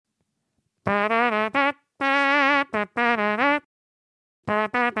Yay!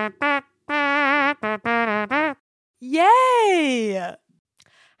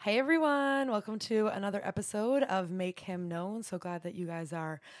 Hey everyone, welcome to another episode of Make Him Known. So glad that you guys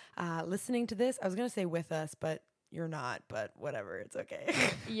are listening to this. I was going to say with us, but you're not, but whatever, it's okay.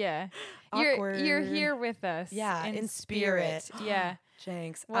 Yeah. Awkward. You're here with us. Yeah, in spirit. Yeah.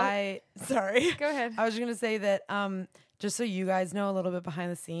 Jinx. Well, Sorry. Go ahead. I was just going to say that just so you guys know a little bit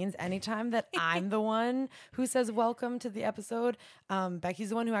behind the scenes, anytime that I'm the one who says welcome to the episode, Becky's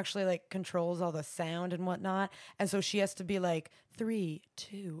the one who actually like controls all the sound and whatnot. And so she has to be like 3,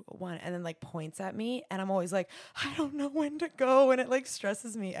 2, 1, and then like points at me. And I'm always like, I don't know when to go. And it like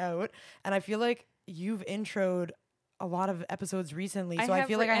stresses me out. And I feel like you've introed a lot of episodes recently, so I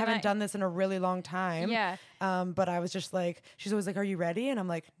feel like I haven't done this in a really long time. Yeah. But I was just like, she's always like, "Are you ready?" And I'm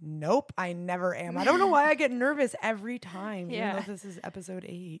like, "Nope, I never am." I don't know why I get nervous every time. Yeah. Even though this is episode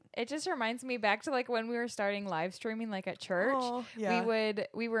 8. It just reminds me back to like when we were starting live streaming, like at church. Oh, yeah.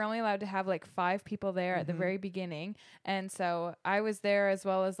 We were only allowed to have like 5 people there at the very beginning, and so I was there as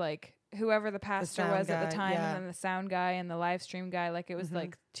well as like whoever the pastor was at the time, and then the sound guy and the live stream guy. Like it was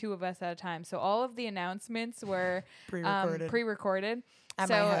like 2 of us at a time. So all of the announcements were pre-recorded At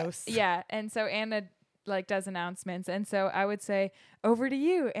my house. Yeah, and so Anna like does announcements, and so I would say, "Over to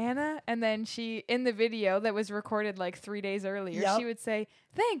you, Anna," and then she in the video that was recorded like 3 days earlier, she would say,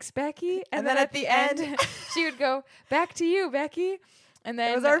 "Thanks, Becky," and then at the end she would go, "Back to you, Becky." And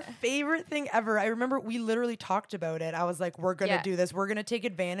then it was our favorite thing ever. I remember we literally talked about it. I was like, we're going to do this. We're going to take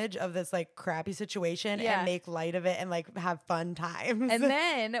advantage of this like crappy situation and make light of it and like have fun times. And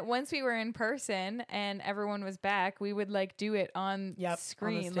then once we were in person and everyone was back, we would like do it on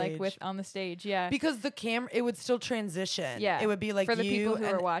screen, like on the stage. Yeah. Because the camera, it would still transition. Yeah. It would be like for the people who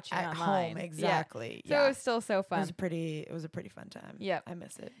are watching at online. Home. Exactly. Yeah. So it was still so fun. It was a pretty fun time. Yeah. I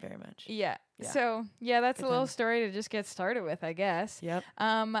miss it very much. Yeah. So that's good a little story to just get started with, I guess. Yep.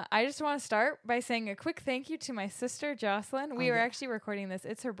 I just want to start by saying a quick thank you to my sister, Jocelyn. We were actually recording this.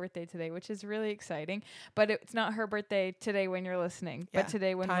 It's her birthday today, which is really exciting. But it's not her birthday today when you're listening, but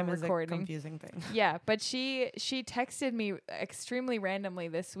today when we're recording. Time is a confusing thing. Yeah, but she texted me extremely randomly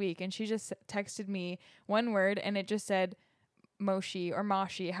this week, and she just texted me one word, and it just said Moshi or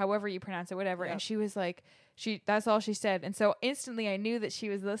Moshi, however you pronounce it, whatever. Yep. And she was like, that's all she said. And so instantly I knew that she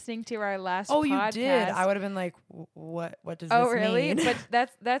was listening to our last podcast. Oh, you did? I would have been like, what does this mean? Oh, really? But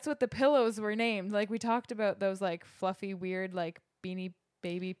that's what the pillows were named. Like we talked about those like fluffy, weird, like beanie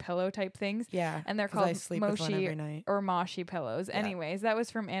baby pillow type things. Yeah. And they're called Moshi or Moshi pillows. Yeah. Anyways, that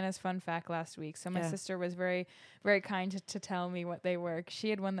was from Anna's fun fact last week. So my sister was very, very kind to tell me what they were. She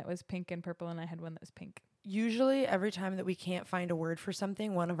had one that was pink and purple, and I had one that was pink. Usually every time that we can't find a word for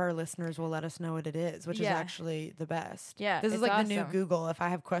something, one of our listeners will let us know what it is, which is actually the best. Yeah. This is like the new Google. If I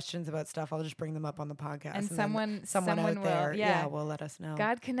have questions about stuff, I'll just bring them up on the podcast. And someone out there will let us know.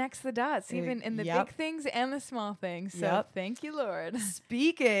 God connects the dots, even in the big things and the small things. So thank you, Lord.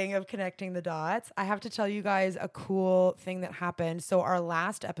 Speaking of connecting the dots, I have to tell you guys a cool thing that happened. So our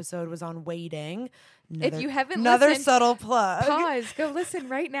last episode was on waiting. If you haven't listened, subtle plug. Pause. Go listen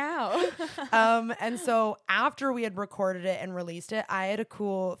right now. And so after we had recorded it and released it, I had a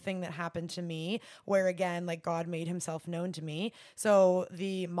cool thing that happened to me where, again, like God made himself known to me. So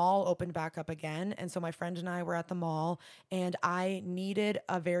the mall opened back up again. And so my friend and I were at the mall, and I needed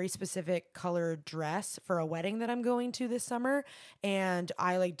a very specific colored dress for a wedding that I'm going to this summer. And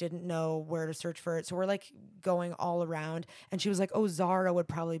I like didn't know where to search for it. So we're like going all around, and she was like, "Oh, Zara would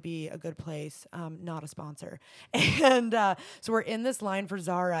probably be a good place." Not a sponsor. And so we're in this line for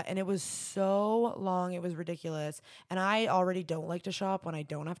Zara, and it was so long, it was ridiculous. And I already don't like to shop when I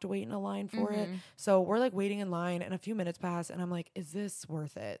don't have to wait in a line for it. So we're like waiting in line, and a few minutes pass, and I'm like, is this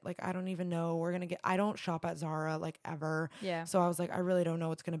worth it? Like, I don't even know. I don't shop at Zara like ever. Yeah. So I was like, I really don't know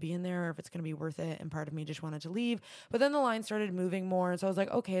what's going to be in there or if it's going to be worth it. And part of me just wanted to leave. But then the line started moving more. And so I was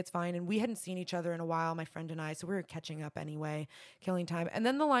like, okay, it's fine. And we hadn't seen each other in a while, my friend and I. So we were catching up anyway, killing time. And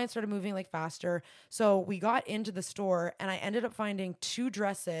then the line started moving like faster. So we got into the store, and I ended up finding 2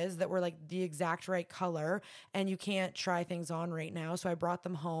 dresses that were like the exact right color, and you can't try things on right now. So I brought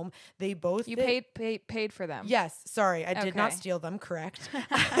them home. They both paid for them. Yes, sorry, I did not steal them. Correct.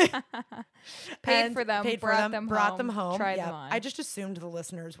 Paid for them. Brought them home. Tried them on. I just assumed the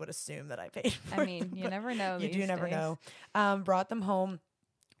listeners would assume that I paid for them. You never know. You do never know. Brought them home.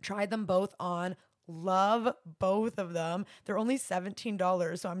 Tried them both on. love both of them. They're only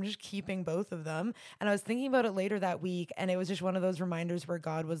 $17, so I'm just keeping both of them. And I was thinking about it later that week, and it was just one of those reminders where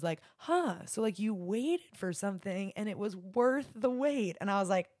God was like, so like you waited for something and it was worth the wait. And I was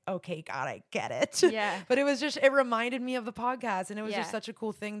like, okay, God, I get it. Yeah. But it reminded me of the podcast, and it was just such a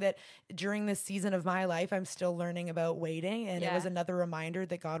cool thing that during this season of my life, I'm still learning about waiting. And it was another reminder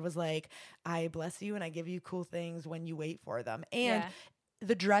that God was like, I bless you and I give you cool things when you wait for them. And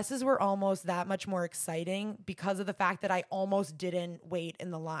the dresses were almost that much more exciting because of the fact that I almost didn't wait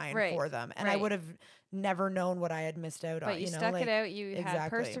in the line for them. And I would have never known what I had missed out on. But you stuck it out. You had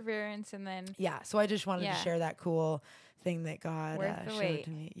perseverance, and then... Yeah, so I just wanted to share that cool thing that God showed to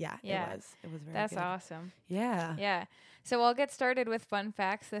me. Yeah, it was very That's good. awesome. Yeah. Yeah. So I'll get started with fun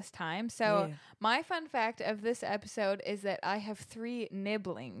facts this time. So my fun fact of this episode is that I have 3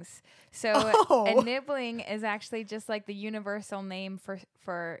 nibblings. So a nibbling is actually just like the universal name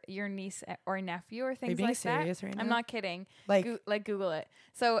for your niece or nephew or things like that. Are you being serious right now? I'm not kidding. Like Google it.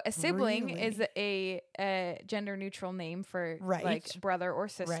 So a sibling is a gender neutral name for like brother or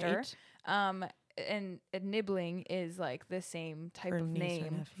sister. And a nibbling is like the same type of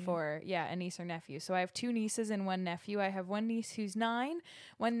name for a niece or nephew. So I have 2 nieces and 1 nephew. I have 1 niece who's 9,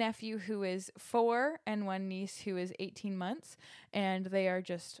 1 nephew who is 4, and 1 niece who is 18 months. And they are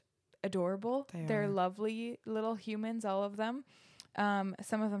just adorable. They're lovely little humans, all of them.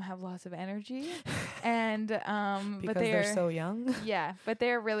 Some of them have lots of energy, and because they're so young. Yeah, but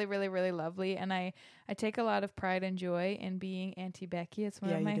they're really, really, really lovely, and I take a lot of pride and joy in being Auntie Becky. It's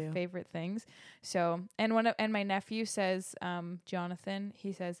one of my favorite things. So, and my nephew says Jonathan.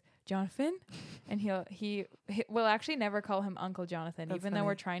 He says Jonathan, and he will actually never call him Uncle Jonathan, even though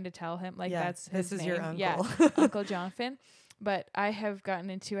we're trying to tell him like that's his name. This is your uncle. Yeah, Uncle Jonathan. But I have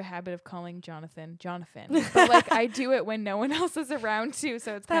gotten into a habit of calling Jonathan. But like I do it when no one else is around too,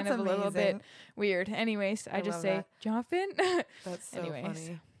 so it's kind of a little bit weird. Anyways, I just say Jonathan. That's so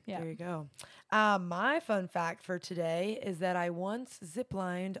funny. Yeah. There you go. My fun fact for today is that I once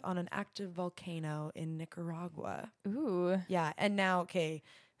ziplined on an active volcano in Nicaragua. Ooh. Yeah, and now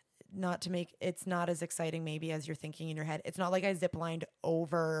it's not as exciting maybe as you're thinking in your head. It's not like I ziplined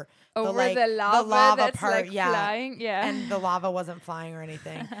over the lava that's part, like flying. Yeah. And the lava wasn't flying or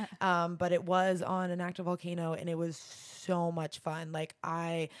anything. But it was on an active volcano, and it was so much fun. Like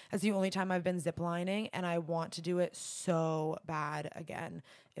that's the only time I've been ziplining, and I want to do it so bad again.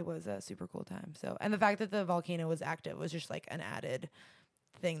 It was a super cool time. So, and the fact that the volcano was active was just like an added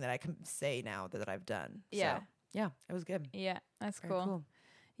thing that I can say now that I've done. Yeah. So, yeah, it was good. Yeah, that's cool.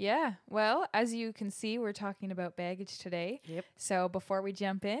 Yeah. Well, as you can see, we're talking about baggage today. Yep. So before we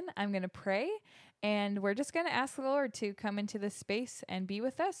jump in, I'm going to pray, and we're just going to ask the Lord to come into this space and be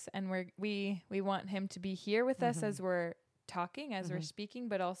with us. And we want him to be here with us as we're talking, as we're speaking,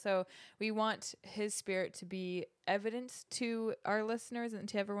 but also we want his spirit to be evidence to our listeners and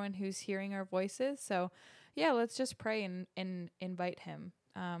to everyone who's hearing our voices. So yeah, let's just pray and invite him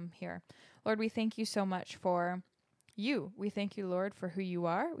here. Lord, we thank you so much for you. We thank you, Lord, for who you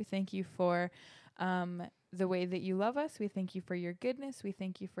are. We thank you for the way that you love us. We thank you for your goodness. We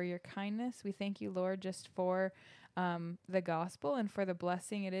thank you for your kindness. We thank you, Lord, just for the gospel and for the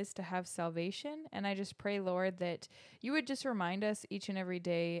blessing it is to have salvation. And I just pray, Lord, that you would just remind us each and every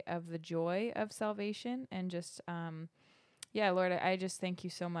day of the joy of salvation, and just Lord, I just thank you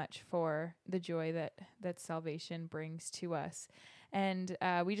so much for the joy that salvation brings to us. And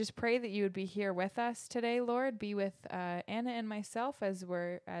we just pray that you would be here with us today, Lord. Be with Anna and myself as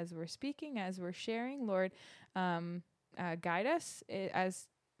we're speaking, as we're sharing. Lord, guide us as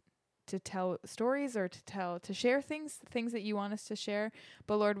to tell stories or to share things that you want us to share.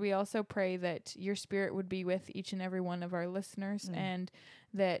 But Lord, we also pray that your spirit would be with each and every one of our listeners, and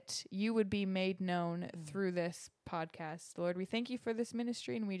that you would be made known through this podcast. Lord, we thank you for this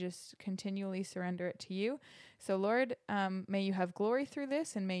ministry, and we just continually surrender it to you. So Lord, may you have glory through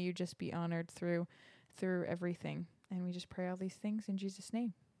this, and may you just be honored through everything. And we just pray all these things in Jesus'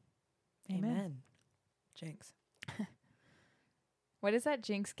 name. Amen. Jinx. What is that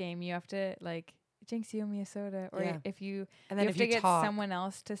Jinx game? You have to Jinx, you owe me a soda. Or if you have to get someone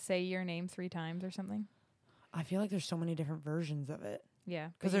else to say your name 3 times or something. I feel like there's so many different versions of it. Yeah.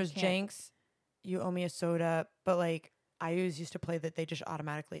 Because there's Jinx, you owe me a soda. But like, I always used to play that they just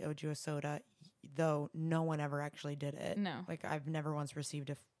automatically owed you a soda, though no one ever actually did it. No. Like, I've never once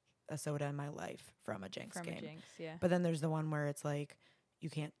received a soda in my life from a Jinx game. From a Jinx, yeah. But then there's the one where it's like,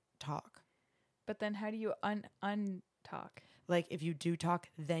 you can't talk. But then how do you untalk? like if you do talk,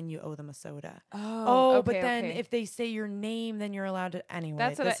 then you owe them a soda. Okay, but then if they say your name, then you're allowed to. Anyway,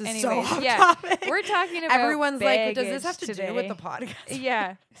 that's what. This is anyways, so off yeah, topic. we're talking about. Everyone's like, does this have to today. do with the podcast?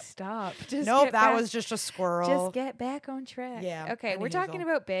 Yeah, stop. Just nope, that was just a squirrel. Just get back on track. Yeah. Okay, we're talking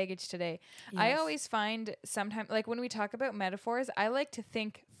about baggage today. Yes. I always find sometimes, like when we talk about metaphors, I like to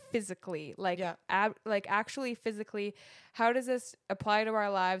think physically, like like actually physically, how does this apply to our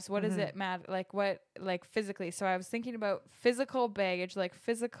lives? What does it matter? Like physically. So I was thinking about physical baggage, like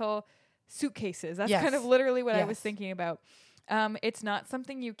physical suitcases. That's kind of literally what I was thinking about. It's not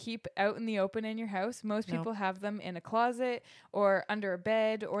something you keep out in the open in your house. Most people have them in a closet or under a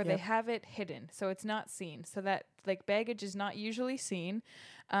bed, or they have it hidden. So it's not seen. So that like baggage is not usually seen.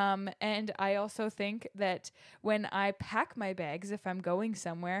 And I also think that when I pack my bags, if I'm going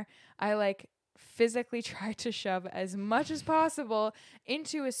somewhere, I like physically try to shove as much as possible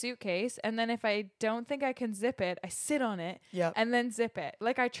into a suitcase. And then if I don't think I can zip it, I sit on it and then zip it.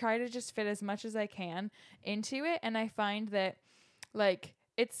 Like I try to just fit as much as I can into it. And I find that like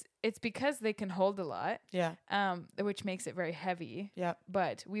it's because they can hold a lot. Yeah. Which makes it very heavy. Yeah.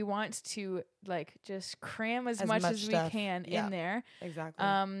 But we want to like just cram as much as we can in there. Exactly.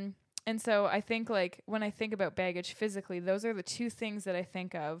 And so I think like when I think about baggage physically, those are the two things that I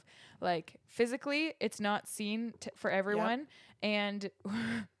think of. Like physically, it's not seen for everyone, and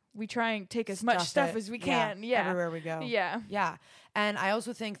we try and take as much stuff as we can. Yeah. Everywhere we go. Yeah. Yeah. And I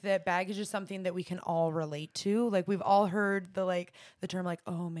also think that baggage is something that we can all relate to. Like we've all heard the term like,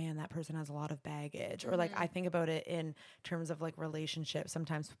 oh man, that person has a lot of baggage. Or like I think about it in terms of like relationships.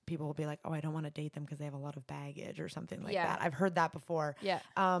 Sometimes people will be like, oh, I don't want to date them because they have a lot of baggage or something like that. I've heard that before. Yeah.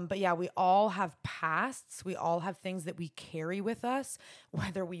 But yeah, we all have pasts. We all have things that we carry with us,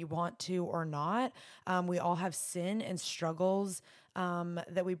 whether we want to or not. We all have sin and struggles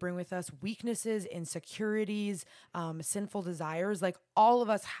that we bring with us, weaknesses, insecurities, sinful desires. Like all of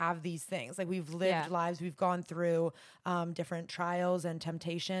us have these things. Like we've lived lives, we've gone through different trials and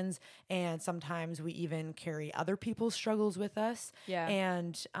temptations, and sometimes we even carry other people's struggles with us. Yeah.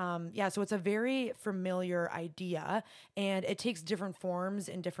 And so it's a very familiar idea, and it takes different forms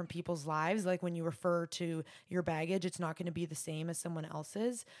in different people's lives. Like when you refer to your baggage, it's not going to be the same as someone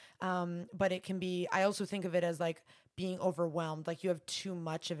else's. But it can be, I also think of it as like being overwhelmed, like you have too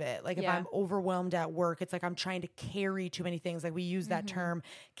much of it. Like if I'm overwhelmed at work, it's like I'm trying to carry too many things. Like we use that term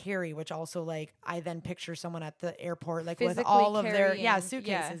carry, which also like I then picture someone at the airport like physically with all of their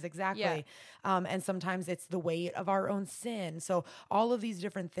suitcases. Exactly. And sometimes it's the weight of our own sin. So all of these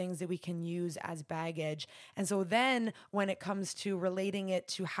different things that we can use as baggage. And so then when it comes to relating it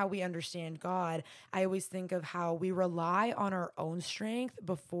to how we understand God, I always think of how we rely on our own strength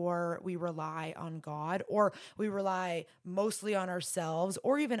before we rely on God, or we rely mostly on ourselves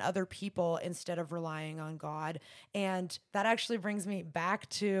or even other people instead of relying on God. And that actually brings me back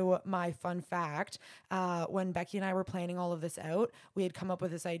to my fun fact. When Becky and I were planning all of this out, we had come up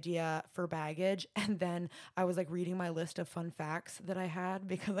with this idea for baggage. And then I was like reading my list of fun facts that I had,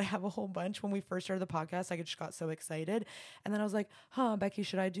 because I have a whole bunch. When we first started the podcast, I just got so excited. And then I was like, Becky,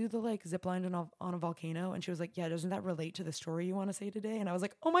 should I do the like zip line on a volcano? And she was like, yeah, doesn't that relate to the story you want to say today? And I was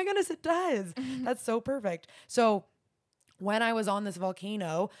like, oh my goodness, it does. That's so perfect. So when I was on this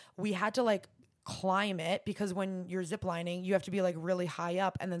volcano, we had to like climb it, because when you're ziplining, you have to be like really high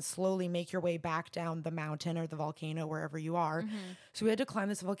up and then slowly make your way back down the mountain or the volcano, wherever you are. So we had to climb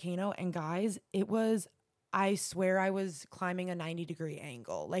this volcano, and guys, I swear I was climbing a 90-degree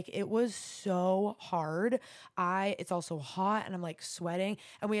angle. Like it was so hard. It's also hot, and I'm like sweating,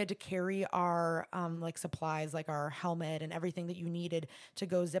 and we had to carry our like supplies, like our helmet and everything that you needed to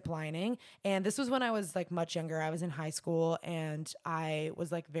go ziplining. And this was when I was like much younger. I was in high school, and I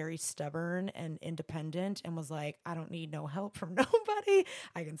was like very stubborn and independent, and was like, I don't need no help from nobody.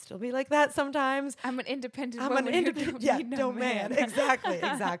 I can still be like that sometimes. I'm an independent woman. Don't man.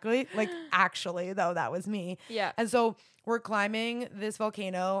 Exactly. Like actually though, that was me. Yeah. And so we're climbing this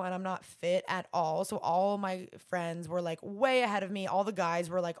volcano, and I'm not fit at all. So all my friends were like way ahead of me. All the guys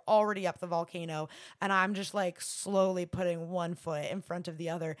were like already up the volcano, and I'm just like slowly putting one foot in front of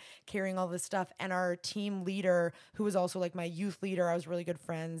the other, carrying all this stuff. And our team leader, who was also like my youth leader, I was really good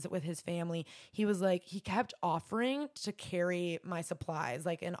friends with his family. He was like, he kept offering to carry my supplies,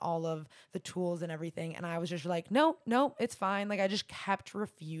 like in all of the tools and everything. And I was just like, no, it's fine. Like I just kept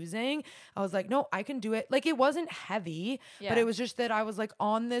refusing. I was like, no, I can do it. Like it wasn't heavy. But it was just that I was like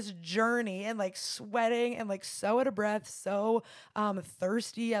on this journey and like sweating and like so out of breath, so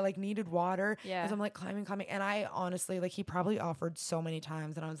thirsty. I like needed water. Yeah. So I'm like climbing. And I honestly, like he probably offered so many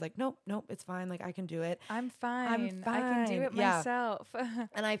times, and I was like, nope, it's fine. Like I can do it. I'm fine. I can do it myself.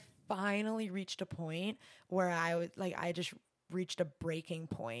 And I finally reached a point where I just reached a breaking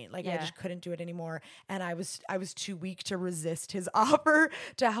point. Like I just couldn't do it anymore. And I was too weak to resist his offer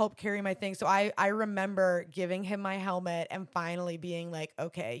to help carry my thing. So I remember giving him my helmet and finally being like,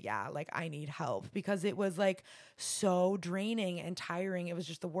 okay, yeah, like I need help, because it was like so draining and tiring. It was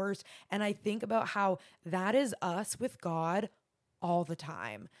just the worst. And I think about how that is us with God all the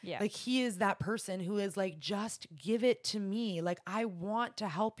time. Yeah. Like he is that person who is like, just give it to me. Like I want to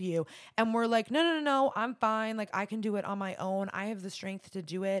help you. And we're like, no, I'm fine. Like I can do it on my own. I have the strength to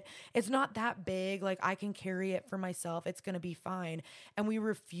do it. It's not that big. Like I can carry it for myself. It's going to be fine. And we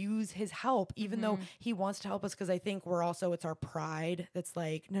refuse his help, even though he wants to help us. Cause I think it's our pride that's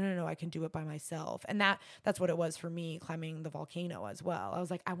like, no, I can do it by myself. And that's what it was for me climbing the volcano as well. I was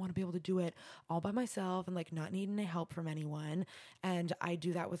like, I want to be able to do it all by myself and like not needing any help from anyone. And I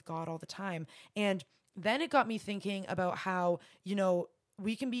do that with God all the time. And then it got me thinking about how,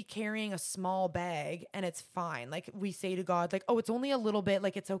 we can be carrying a small bag and it's fine. Like we say to God, like, oh, it's only a little bit,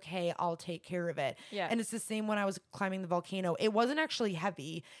 like it's okay, I'll take care of it. Yeah. And it's the same when I was climbing the volcano. It wasn't actually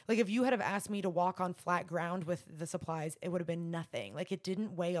heavy. Like if you had have asked me to walk on flat ground with the supplies, it would have been nothing. Like it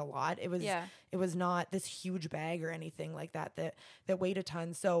didn't weigh a lot. It was not this huge bag or anything like that weighed a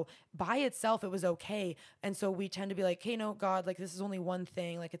ton. So by itself, it was okay. And so we tend to be like, hey, no, God, like this is only one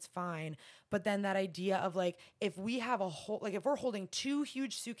thing, like it's fine. But then that idea of like, if we have if we're holding two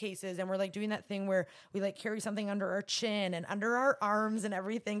huge suitcases and we're like doing that thing where we like carry something under our chin and under our arms and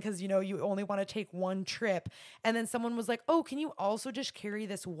everything, because you only want to take one trip, and then someone was like, oh, can you also just carry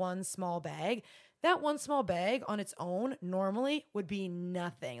this one small bag? That one small bag on its own normally would be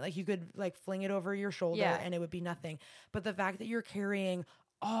nothing. Like you could like fling it over your shoulder and it would be nothing. But the fact that you're carrying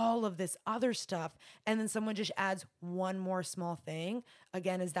all of this other stuff and then someone just adds one more small thing,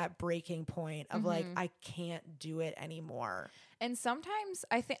 again, is that breaking point of like, I can't do it anymore. And sometimes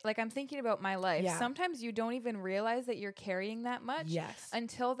I think, like I'm thinking about my life, sometimes you don't even realize that you're carrying that much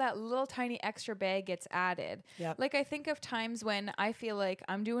until that little tiny extra bag gets added. Yep. Like I think of times when I feel like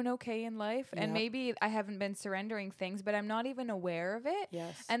I'm doing okay in life and maybe I haven't been surrendering things, but I'm not even aware of it.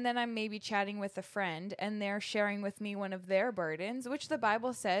 Yes. And then I'm maybe chatting with a friend and they're sharing with me one of their burdens, which the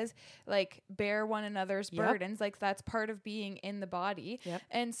Bible says, like, bear one another's burdens. Like that's part of being in the body. Yep.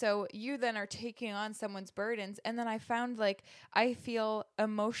 And so you then are taking on someone's burdens. And then I found like, I feel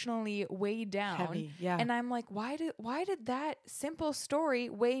emotionally weighed down. Heavy, and I'm like, why did that simple story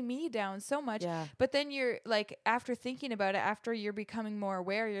weigh me down so much? Yeah. But then you're like, after thinking about it, after you're becoming more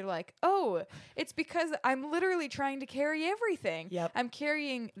aware, you're like, oh, it's because I'm literally trying to carry everything. Yep. I'm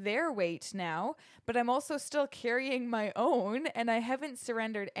carrying their weight now, but I'm also still carrying my own, and I haven't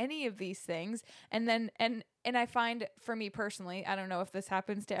surrendered any of these things. And I find, for me personally, I don't know if this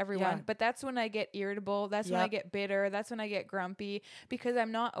happens to everyone, but that's when I get irritable. That's when I get bitter. That's when I get grumpy, because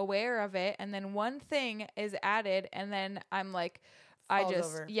I'm not aware of it. And then one thing is added, and then I'm like,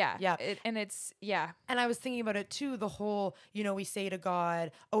 over. And I was thinking about it too, the whole, we say to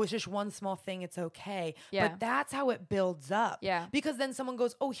God, oh, it's just one small thing, it's okay. Yeah. But that's how it builds up. Yeah. Because then someone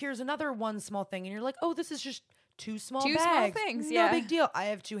goes, oh, here's another one small thing. And you're like, oh, this is just two small things. No big deal. I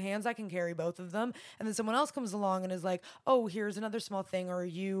have two hands. I can carry both of them. And then someone else comes along and is like, oh, here's another small thing. Or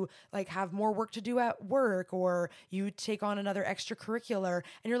you like have more work to do at work, or you take on another extracurricular,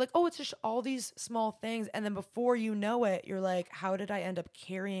 and you're like, oh, it's just all these small things. And then before you know it, you're like, how did I end up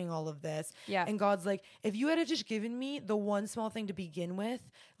carrying all of this? Yeah. And God's like, if you had just given me the one small thing to begin with,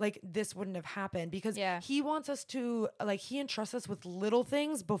 like this wouldn't have happened, because he wants us to, like, he entrusts us with little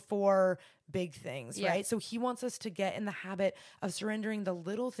things before big things, right? So he wants us to get in the habit of surrendering the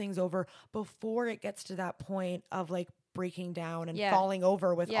little things over before it gets to that point of like breaking down and falling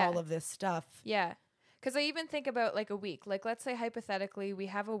over with all of this stuff. Yeah. Because I even think about like a week. Like, let's say hypothetically we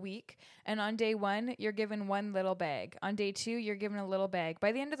have a week, and on day 1, you're given one little bag. On day 2, you're given a little bag.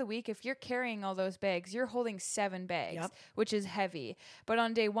 By the end of the week, if you're carrying all those bags, you're holding 7 bags, which is heavy. But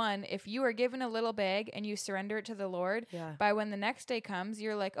on day 1, if you are given a little bag and you surrender it to the Lord, by when the next day comes,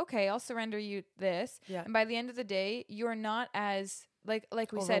 you're like, okay, I'll surrender you this. Yeah. And by the end of the day, you're not as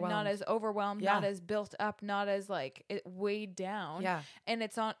like we said, not as overwhelmed, not as built up, not as like it weighed down. Yeah. And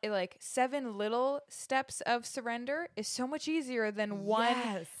it's on like 7 little steps of surrender is so much easier than one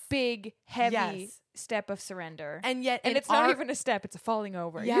big heavy step of surrender. And yet, and it's not even a step, it's a falling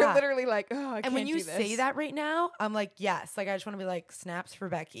over. Yeah. You're literally like, oh, I can't do this. And when you say that right now, I'm like, yes, like I just want to be like, snaps for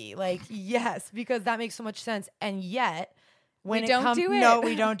Becky. Like, yes, because that makes so much sense. And yet when we don't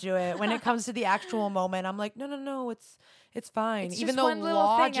do it. When it comes to the actual moment, I'm like, no, it's fine. It's even just though one little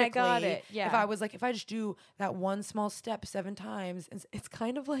logically, thing, I got it. Yeah. If I was like, if I just do that one small step 7 times, it's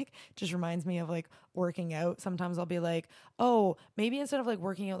kind of like, just reminds me of like working out, sometimes I'll be like, oh, maybe instead of like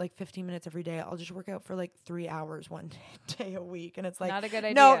working out like 15 minutes every day, I'll just work out for like 3 hours one day a week. And it's like, not a good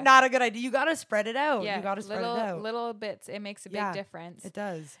idea. No, not a good idea. You got to spread it out. Yeah, you got to spread it out. Little bits. It makes a big difference. It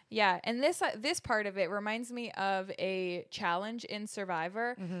does. Yeah. And this part of it reminds me of a challenge in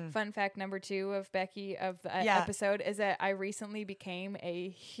Survivor. Fun fact number 2 of Becky of the episode is that I recently became a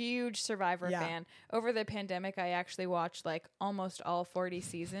huge Survivor fan. Over the pandemic, I actually watched like almost all 40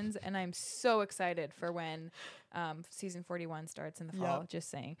 seasons, and I'm so excited for when season 41 starts in the fall. Just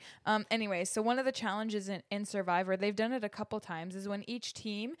saying. Anyway, so one of the challenges in Survivor, they've done it a couple times, is when each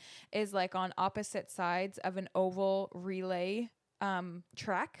team is like on opposite sides of an oval relay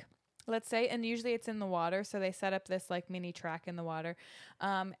track, let's say, and usually it's in the water, so they set up this like mini track in the water,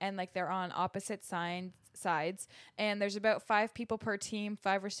 and like they're on opposite sides, and there's about 5 people per team,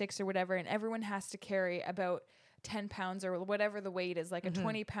 5 or 6 or whatever, and everyone has to carry about 10 pounds or whatever the weight is, like a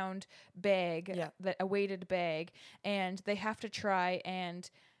 20-pound bag, a weighted bag, and they have to try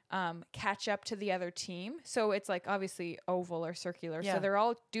and catch up to the other team. So it's like obviously oval or circular. So they're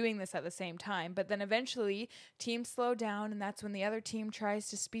all doing this at the same time. But then eventually teams slow down, and that's when the other team tries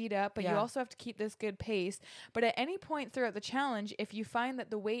to speed up. But you also have to keep this good pace. But at any point throughout the challenge, if you find that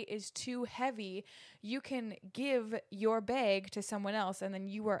the weight is too heavy, you can give your bag to someone else, and then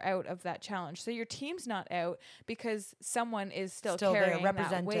you are out of that challenge. So your team's not out because someone is still carrying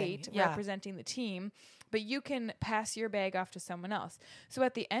that weight, representing the team. But you can pass your bag off to someone else. So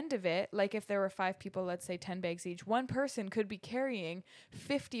at the end of it, like if there were 5 people, let's say 10 bags each, one person could be carrying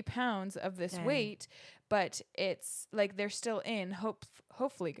 50 pounds of this weight, but it's like they're still in,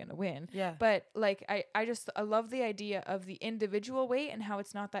 hopefully going to win. Yeah. But like I love the idea of the individual weight and how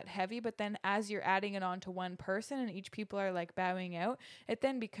it's not that heavy, but then as you're adding it on to one person and each people are like bowing out, it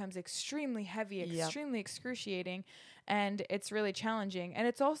then becomes extremely heavy, extremely excruciating. And it's really challenging. And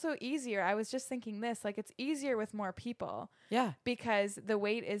it's also easier. I was just thinking this, like it's easier with more people. Yeah. Because the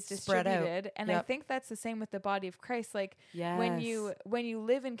weight is distributed. And I think that's the same with the body of Christ. Like when you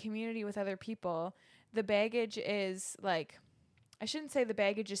live in community with other people, the baggage is like, I shouldn't say the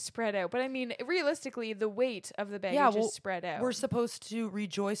baggage is spread out, but I mean, realistically, the weight of the baggage is spread out. We're supposed to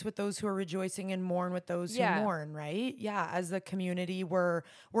rejoice with those who are rejoicing and mourn with those who mourn, right? Yeah. As a community, we're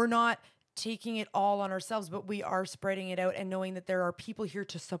not taking it all on ourselves, but we are spreading it out and knowing that there are people here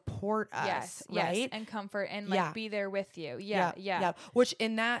to support us, right? Yes, and comfort and like be there with you. Yeah. Which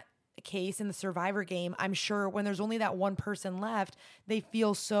in that case, in the Survivor game, I'm sure when there's only that one person left, they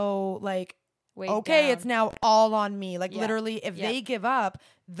feel so like, okay, down. It's now all on me. Like literally, if they give up,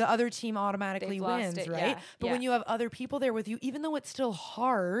 the other team automatically wins, right? But when you have other people there with you, even though it's still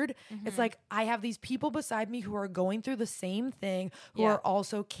hard, it's like I have these people beside me who are going through the same thing, who are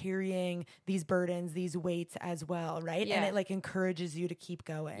also carrying these burdens, these weights as well, right? And it like encourages you to keep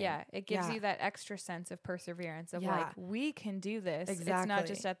going. Yeah, it gives you that extra sense of perseverance of like, we can do this. Exactly. It's not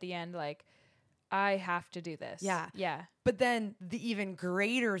just at the end like, I have to do this. Yeah. But then the even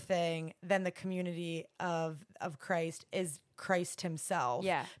greater thing than the community of Christ is Christ himself.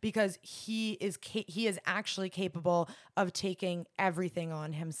 Yeah. Because he is actually capable of taking everything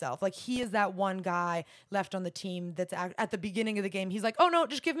on himself. Like he is that one guy left on the team that's at the beginning of the game. He's like, oh no,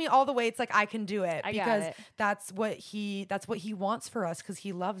 just give me all the weights. Like I can do it. Because that's what he wants for us because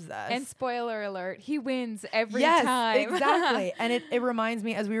he loves us. And spoiler alert, he wins every time. Exactly. And it reminds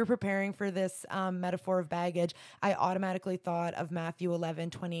me, as we were preparing for this metaphor of baggage, I automatically thought of Matthew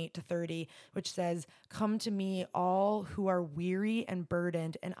 11:28-30, which says, come to me all who are weary and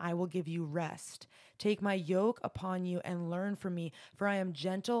burdened, and I will give you rest. Take my yoke upon you and learn from me, for I am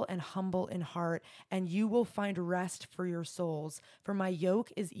gentle and humble in heart, and you will find rest for your souls. For my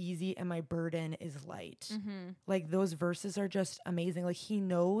yoke is easy and my burden is light. Like those verses are just amazing. Like he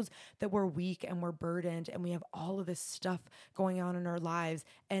knows that we're weak and we're burdened and we have all of this stuff going on in our lives.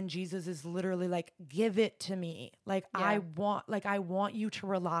 And Jesus is literally like, give it to me. Like I want you to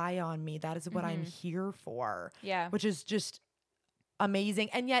rely on me. That is what I'm here for. Yeah. Which is just amazing.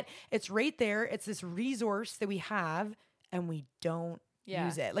 And yet it's right there. It's this resource that we have and we don't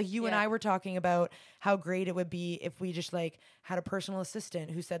use it. Like you and I were talking about how great it would be if we just like had a personal assistant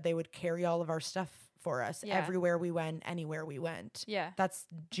who said they would carry all of our stuff for us everywhere we went, anywhere we went. Yeah. That's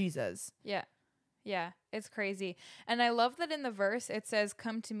Jesus. Yeah. Yeah, it's crazy. And I love that in the verse it says,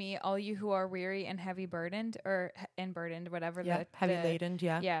 come to me, all you who are weary and heavy burdened, or burdened, whatever heavy laden.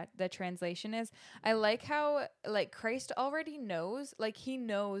 Yeah, the translation is. I like how like Christ already knows, like he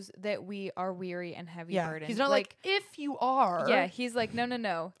knows that we are weary and heavy burdened. He's not like if you are. Yeah, he's like,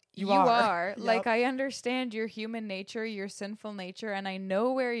 no. You are. Yep. Like I understand your human nature, your sinful nature, and I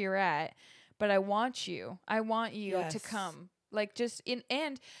know where you're at, but I want you to come Like just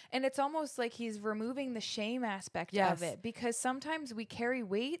and it's almost like he's removing the shame aspect of it, because sometimes we carry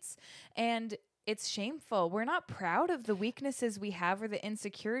weights and it's shameful. We're not proud of the weaknesses we have or the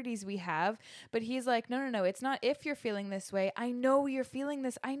insecurities we have, but he's like, no. It's not if you're feeling this way. I know you're feeling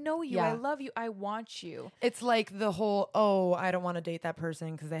this. I know you. I love you. I want you. It's like the whole, I don't want to date that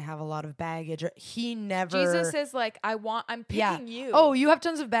person because they have a lot of baggage. He never. Jesus is like, I'm picking you. Oh, you have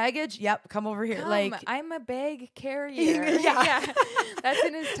tons of baggage? Yep. Come over here. Like, I'm a bag carrier. yeah. That's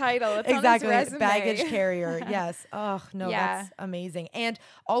in his title. It's exactly. on his resume. Baggage carrier. Yes. Oh, no, that's amazing. And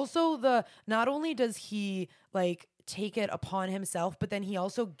also not only does he like take it upon himself, but then he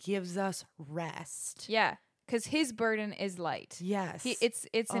also gives us rest. Yeah. Because his burden is light. Yes.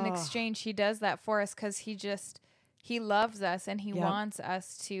 It's an exchange. He does that for us because he loves us and he wants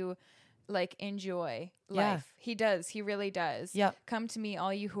us to like enjoy life. He does. He really does. Yep. Come to me,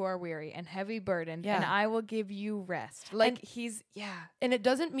 all you who are weary and heavy burdened, and I will give you rest. Like And it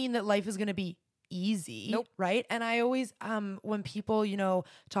doesn't mean that life is going to be easy. Nope. Right. And I always, when people,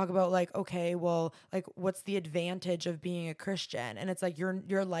 talk about like, okay, well, like what's the advantage of being a Christian? And it's like,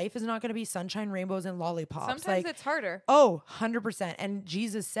 your life is not going to be sunshine, rainbows, and lollipops. Sometimes it's harder. Oh, 100%. And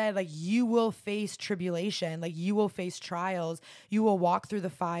Jesus said, like, you will face tribulation, like you will face trials, you will walk through the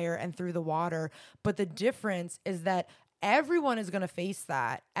fire and through the water. But the difference is that everyone is going to face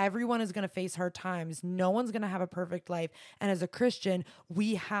that. Everyone is going to face hard times. No one's going to have a perfect life. And as a Christian,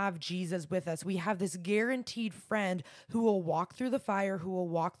 we have Jesus with us. We have this guaranteed friend who will walk through the fire, who will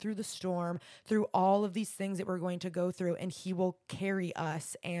walk through the storm, through all of these things that we're going to go through. And he will carry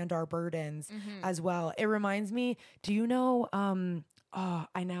us and our burdens as well. It reminds me, do you know,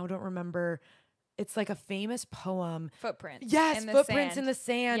 I now don't remember. It's like a famous poem. Footprints. Yes, Footprints in the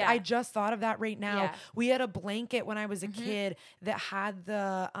Sand. Yeah. I just thought of that right now. Yeah. We had a blanket when I was a kid that had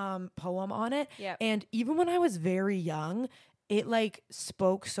the poem on it. Yep. And even when I was very young, it like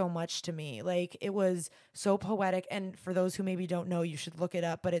spoke so much to me. Like it was so poetic. And for those who maybe don't know, you should look it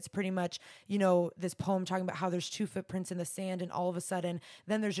up. But it's pretty much, this poem talking about how there's two footprints in the sand, and all of a sudden,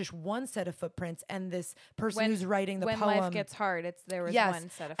 then there's just one set of footprints. And this person who's writing the poem, when life gets hard, there was one set of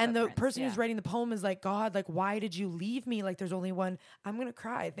footprints. And the person who's writing the poem is like, God, like, why did you leave me? Like, there's only one. I'm gonna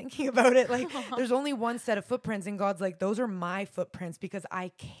cry thinking about it. Like, there's only one set of footprints, and God's like, those are my footprints because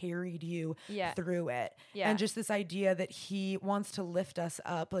I carried you through it. Yeah. And just this idea that he wants to lift us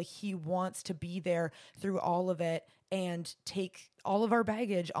up, like he wants to be there through all of it and take all of our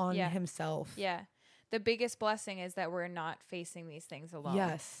baggage on himself. Yeah. The biggest blessing is that we're not facing these things alone.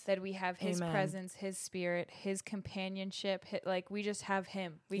 Yes. That we have his presence, his spirit, his companionship. Like we just have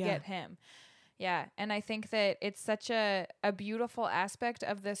him. We get him. Yeah. And I think that it's such a beautiful aspect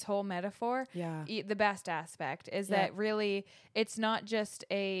of this whole metaphor. Yeah. The best aspect is that really it's not just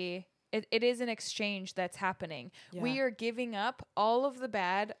it is an exchange that's happening. Yeah. We are giving up all of the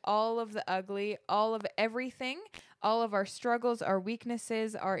bad, all of the ugly, all of everything, all of our struggles, our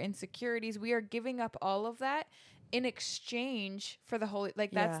weaknesses, our insecurities. We are giving up all of that in exchange for the holy,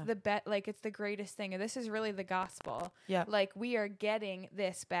 like that's the like it's the greatest thing. And this is really the gospel. Yeah. Like we are getting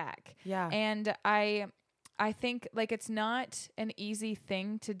this back. Yeah. And I think like it's not an easy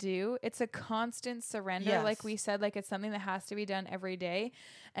thing to do. It's a constant surrender. Like we said, like it's something that has to be done every day.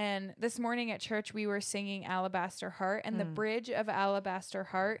 And this morning at church, we were singing Alabaster Heart, and the bridge of Alabaster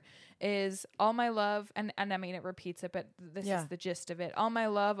Heart is all my love. And I mean, it repeats it, but this is the gist of it. All my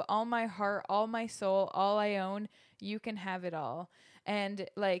love, all my heart, all my soul, all I own, you can have it all. And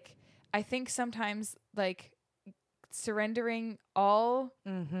like, I think sometimes like surrendering all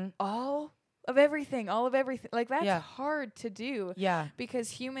of everything, like that's hard to do. Yeah.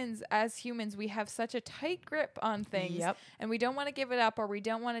 Because as humans, we have such a tight grip on things and we don't want to give it up, or we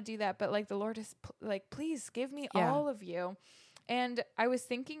don't want to do that. But like the Lord is like, please give me all of you. And I was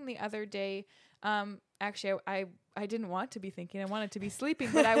thinking the other day, actually I didn't want to be thinking, I wanted to be sleeping,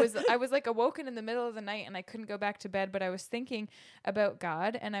 but I was like awoken in the middle of the night and I couldn't go back to bed, but I was thinking about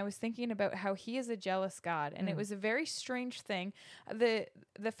God, and I was thinking about how he is a jealous God. And it was a very strange thing. The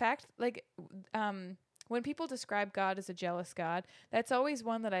fact, like, when people describe God as a jealous God, that's always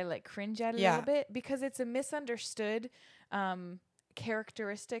one that I like cringe at a little bit, because it's a misunderstood,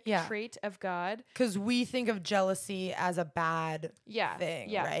 characteristic trait of God, because we think of jealousy as a bad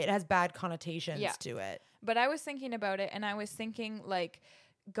thing, right? It has bad connotations to it. But I was thinking about it, and I was thinking like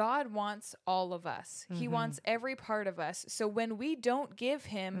God wants all of us. He wants every part of us. So when we don't give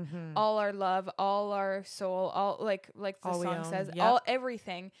him all our love, all our soul, all like the all song says, yep. all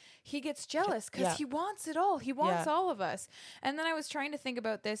everything, he gets jealous because he wants it all. He wants all of us. And then I was trying to think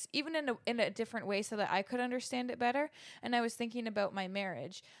about this even in a different way so that I could understand it better. And I was thinking about my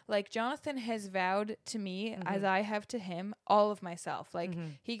marriage. Like Jonathan has vowed to me, as I have to him, all of myself. Like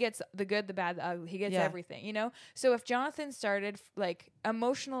he gets the good, the bad, the ugly. He gets everything, you know? So if Jonathan started like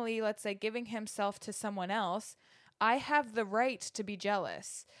emotionally, let's say, giving himself to someone else, I have the right to be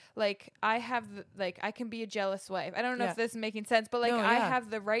jealous. Like I can be a jealous wife. I don't know if this is making sense, but like I have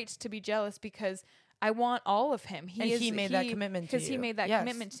the right to be jealous because I want all of him. He made that commitment to you. Because he made that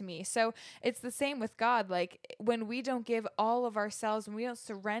commitment to me. So it's the same with God. Like when we don't give all of ourselves, when we don't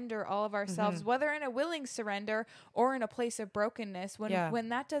surrender all of ourselves, whether in a willing surrender or in a place of brokenness, when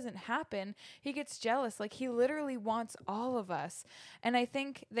that doesn't happen, he gets jealous. Like he literally wants all of us. And I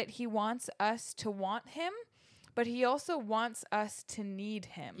think that he wants us to want him, but he also wants us to need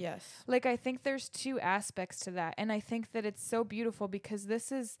him. Yes. Like I think there's two aspects to that. And I think that it's so beautiful because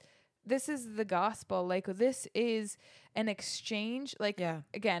this is the gospel. Like this is an exchange. Like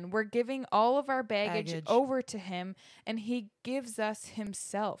again, we're giving all of our baggage over to him and he gives us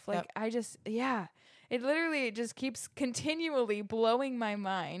himself. Like it literally just keeps continually blowing my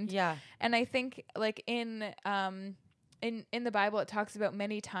mind. Yeah. And I think like in the Bible, it talks about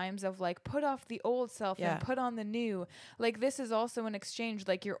many times of like, put off the old self and put on the new. Like this is also an exchange.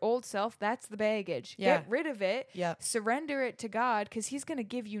 Like your old self, that's the baggage. Get rid of it. Surrender it to God because he's going to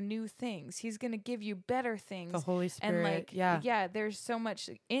give you new things. He's going to give you better things. The Holy Spirit. And like, there's so much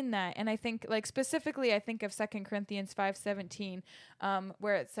in that. And I think like specifically, I think of 2 Corinthians 5:17,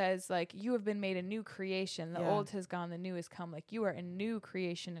 where it says like, you have been made a new creation. The old has gone, the new has come. Like you are a new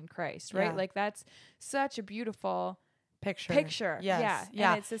creation in Christ, right? Like that's such a beautiful picture. Yes.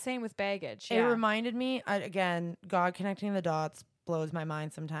 Yeah. And it's the same with baggage. It reminded me, again, God connecting the dots blows my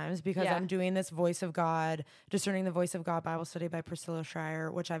mind sometimes because I'm doing this Voice of God, Discerning the Voice of God Bible study by Pricilla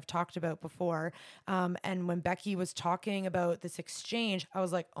Shrier, which I've talked about before. And when Becky was talking about this exchange, I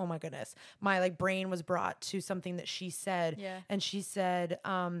was like, oh my goodness, my like brain was brought to something that she said. Yeah. And she said,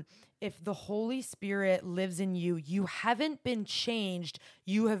 if the Holy Spirit lives in you, you haven't been changed,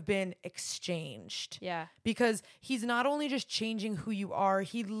 you have been exchanged. Yeah. Because he's not only just changing who you are,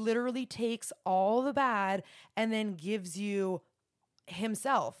 he literally takes all the bad and then gives you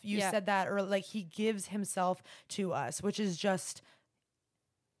himself. You said that, or like he gives himself to us, which is just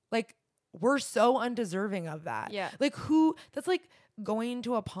like, we're so undeserving of that. Yeah. Like that's like going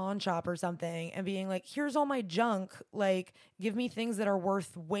to a pawn shop or something and being like, here's all my junk. Like, give me things that are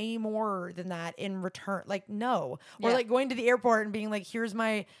worth way more than that in return. Like, no. Or like going to the airport and being like, here's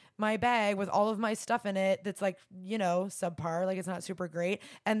my bag with all of my stuff in it. That's like, you know, subpar. Like it's not super great.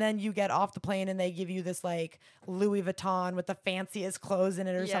 And then you get off the plane and they give you this like Louis Vuitton with the fanciest clothes in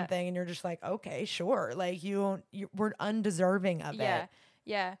it or something. And you're just like, okay, sure. Like we're undeserving of it.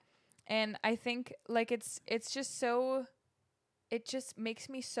 Yeah. And I think like it's just so, it just makes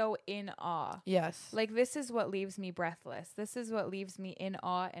me so in awe. Yes. Like this is what leaves me breathless. This is what leaves me in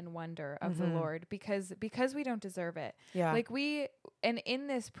awe and wonder of the Lord because we don't deserve it. Yeah. Like and in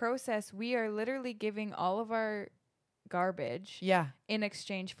this process, we are literally giving all of our garbage in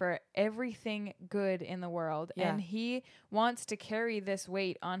exchange for everything good in the world. Yeah. And he wants to carry this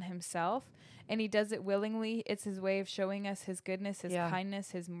weight on himself. And he does it willingly. It's his way of showing us his goodness, his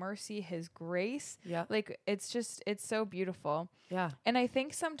kindness, his mercy, his grace. Yeah. Like it's so beautiful. Yeah. And I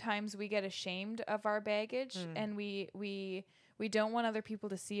think sometimes we get ashamed of our baggage and we don't want other people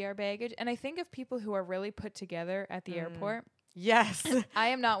to see our baggage. And I think of people who are really put together at the airport. Yes. I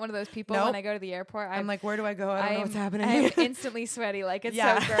am not one of those people when I go to the airport. I'm like, where do I go? I don't know what's happening. I'm instantly sweaty. Like it's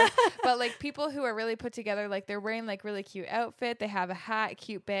so gross. But like people who are really put together, like they're wearing like really cute outfit. They have a hat,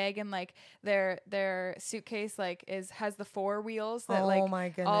 cute bag, and like their suitcase like has the 4 wheels that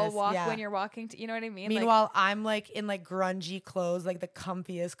all walk when you're walking to, you know what I mean? Meanwhile, I'm like in like grungy clothes, like the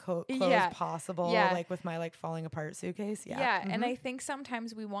comfiest clothes possible, like with my like falling apart suitcase. Yeah. Yeah. And I think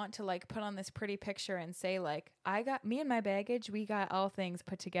sometimes we want to like put on this pretty picture and say like, I got me and my baggage. We got all things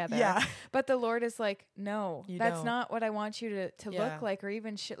put together. Yeah. But the Lord is like, no, that's not what I want you to look like or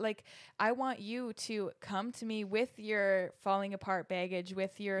even like, I want you to come to me with your falling apart baggage,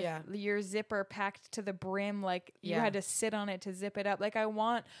 with your zipper packed to the brim. Like you had to sit on it to zip it up. Like I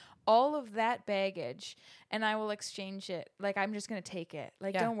want all of that baggage and I will exchange it. Like I'm just going to take it.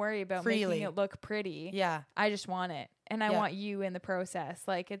 Like don't worry about freely making it look pretty. Yeah. I just want it. and I want you in the process.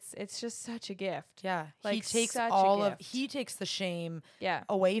 Like it's just such a gift. Yeah. Like he takes he takes the shame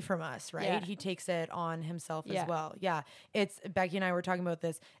away from us, right? Yeah. He takes it on himself as well. Yeah. It's Becky and I were talking about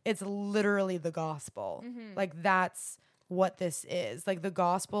this. It's literally the gospel. Like that's what this is. Like the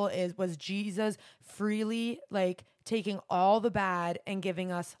gospel was Jesus freely like taking all the bad and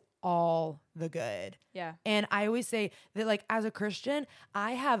giving us all the good. Yeah. And I always say that like as a Christian,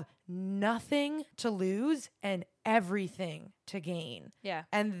 I have nothing to lose and everything to gain. Yeah.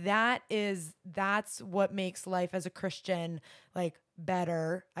 And that's what makes life as a Christian like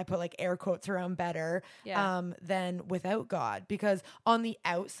better. I put like air quotes around better than without God, because on the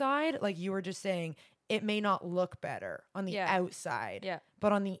outside, like you were just saying, it may not look better on the outside,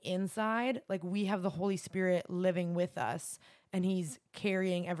 but on the inside, like we have the Holy Spirit living with us and he's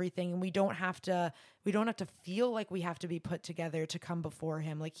carrying everything, and we don't have to feel like we have to be put together to come before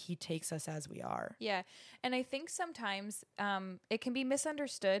him. Like he takes us as we are. Yeah. And I think sometimes it can be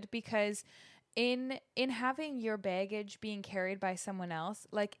misunderstood because in having your baggage being carried by someone else,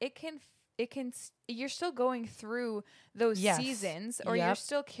 like it can you're still going through those seasons, or you're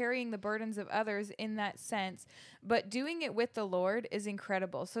still carrying the burdens of others in that sense, but doing it with the Lord is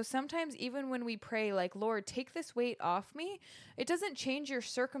incredible. So sometimes even when we pray like, Lord, take this weight off me, it doesn't change your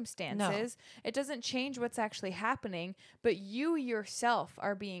circumstances. No. It doesn't change what's actually happening, but you yourself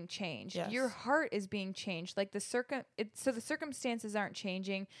are being changed. Yes. Your heart is being changed. Like so the circumstances aren't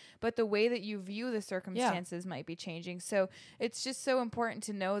changing, but the way that you view the circumstances might be changing. So it's just so important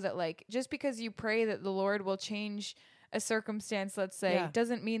to know that like, just because you pray that the Lord will change a circumstance, let's say,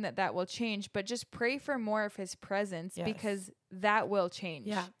 doesn't mean that will change, but just pray for more of his presence because that will change.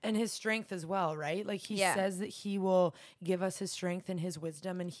 Yeah. And his strength as well, right? Like he says that he will give us his strength and his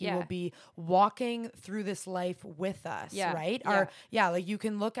wisdom, and he will be walking through this life with us, right? Like you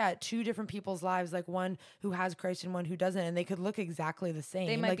can look at two different people's lives, like one who has Christ and one who doesn't, and they could look exactly the same.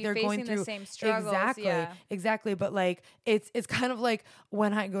 They might be facing going through the same struggles. Exactly. But like, it's kind of like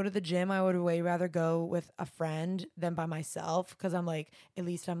when I go to the gym, I would way rather go with a friend than by myself, because I'm like, at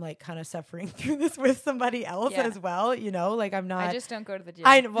least I'm like kind of suffering through this with somebody else as well, you know, like I'm not. I just don't go to the gym.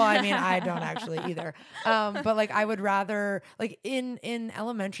 I mean, I don't actually either. But like I would rather, like in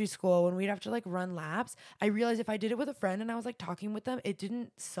elementary school when we'd have to like run laps, I realized if I did it with a friend and I was like talking with them, it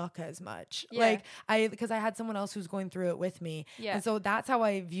didn't suck as much. Like because I had someone else who's going through it with me. And so that's how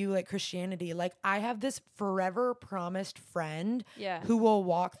I view like Christianity. Like I have this forever promised friend who will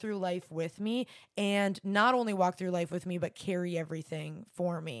walk through life with me, and not only walk through life with me, but carry everything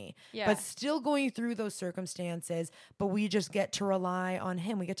for me, but still going through those circumstances, but we just get to rely on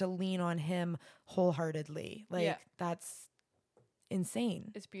him. We get to lean on him wholeheartedly. Like that's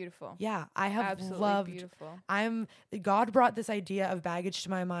insane. It's beautiful. Yeah. I have absolutely loved, beautiful. God brought this idea of baggage to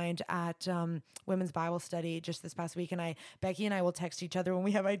my mind at women's Bible study just this past week. And Becky and I will text each other when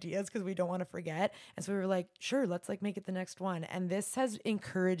we have ideas, because we don't want to forget. And so we were like, sure, let's like make it the next one. And this has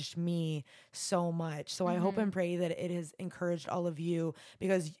encouraged me so much. So I hope and pray that it has encouraged all of you,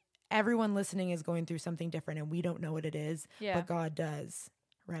 because everyone listening is going through something different and we don't know what it is, but God does.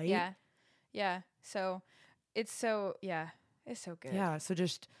 Right. Yeah. So it's so good. Yeah. So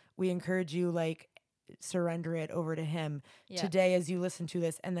just, we encourage you, like, surrender it over to him today as you listen to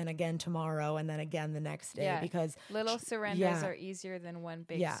this, and then again tomorrow, and then again the next day, because little surrenders are easier than one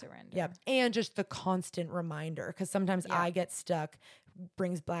big surrender. Yeah. And just the constant reminder, because sometimes I get stuck,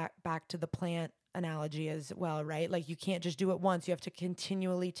 brings back to the plant analogy as well, right? Like you can't just do it once. You have to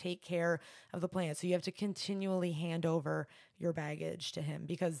continually take care of the plant. So you have to continually hand over your baggage to him,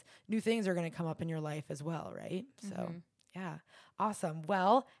 because new things are going to come up in your life as well, right? So yeah. Awesome.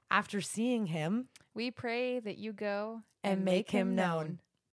 Well, after seeing him, we pray that you go and make him known.